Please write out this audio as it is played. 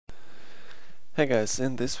Hey guys,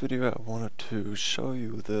 in this video I wanted to show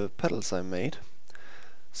you the pedals I made.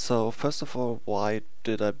 So first of all, why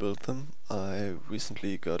did I build them? I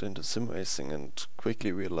recently got into sim racing and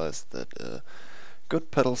quickly realized that a good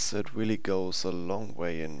pedal set really goes a long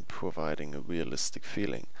way in providing a realistic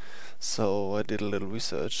feeling. So I did a little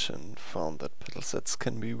research and found that pedal sets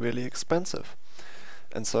can be really expensive.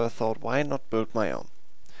 And so I thought, why not build my own?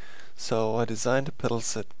 So I designed a pedal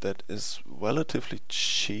set that is relatively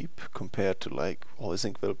cheap compared to like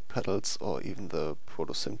Hoisingville pedals or even the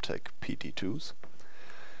Proto Simtech PT2s.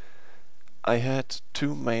 I had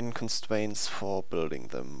two main constraints for building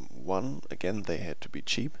them. One, again, they had to be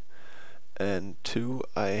cheap, and two,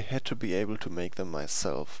 I had to be able to make them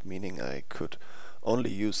myself, meaning I could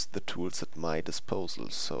only use the tools at my disposal,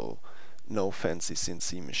 so no fancy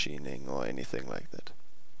CNC machining or anything like that.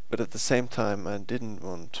 But at the same time, I didn't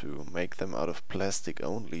want to make them out of plastic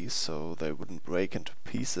only, so they wouldn't break into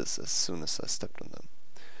pieces as soon as I stepped on them.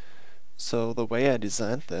 So the way I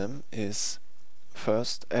designed them is,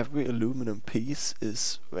 first, every aluminum piece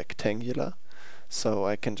is rectangular, so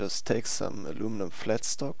I can just take some aluminum flat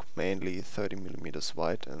stock, mainly 30 millimeters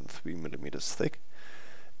wide and 3 millimeters thick,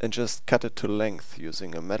 and just cut it to length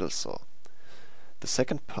using a metal saw. The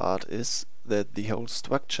second part is that the whole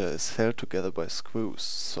structure is held together by screws,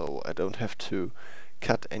 so I don't have to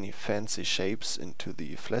cut any fancy shapes into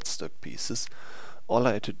the flat stock pieces. All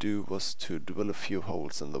I had to do was to drill a few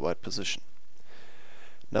holes in the right position.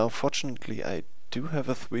 Now fortunately I do have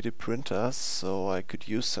a 3D printer, so I could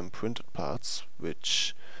use some printed parts,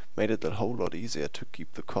 which made it a whole lot easier to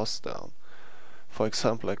keep the cost down. For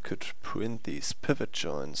example, I could print these pivot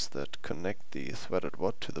joints that connect the threaded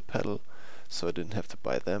rod to the pedal, so I didn't have to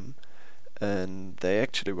buy them. And they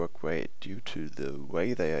actually work great due to the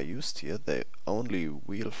way they are used here. The only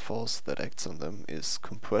real force that acts on them is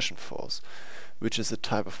compression force, which is a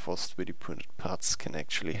type of force 3D printed parts can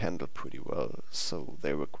actually handle pretty well, so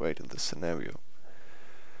they work great in this scenario.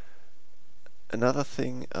 Another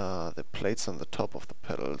thing are the plates on the top of the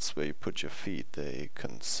pedals where you put your feet. They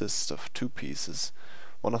consist of two pieces.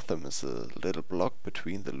 One of them is a little block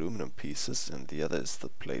between the aluminum pieces and the other is the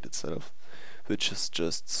plate itself, which is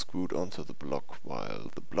just screwed onto the block,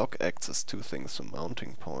 while the block acts as two things: a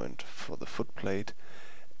mounting point for the foot plate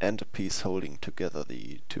and a piece holding together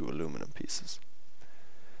the two aluminum pieces.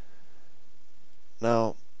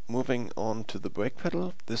 Now, moving on to the brake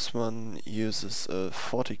pedal, this one uses a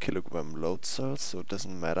 40 kilogram load cell, so it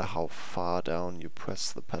doesn't matter how far down you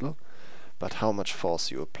press the pedal, but how much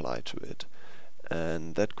force you apply to it.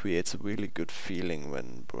 And that creates a really good feeling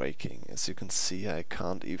when braking. As you can see, I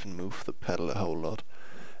can't even move the pedal a whole lot,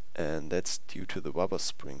 and that's due to the rubber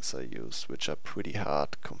springs I use, which are pretty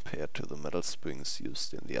hard compared to the metal springs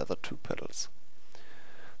used in the other two pedals.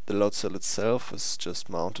 The load cell itself is just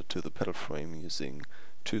mounted to the pedal frame using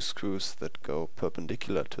two screws that go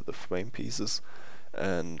perpendicular to the frame pieces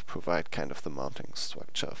and provide kind of the mounting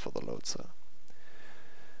structure for the load cell.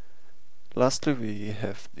 Lastly, we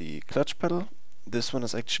have the clutch pedal. This one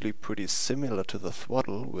is actually pretty similar to the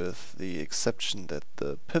throttle, with the exception that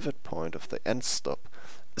the pivot point of the end stop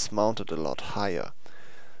is mounted a lot higher,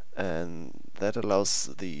 and that allows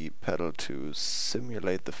the pedal to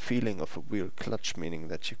simulate the feeling of a real clutch, meaning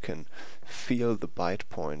that you can feel the bite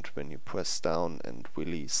point when you press down and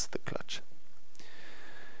release the clutch.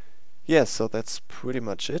 Yeah, so that's pretty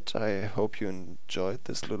much it. I hope you enjoyed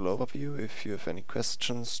this little overview. If you have any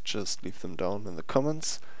questions, just leave them down in the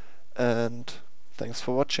comments, and thanks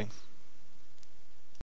for watching.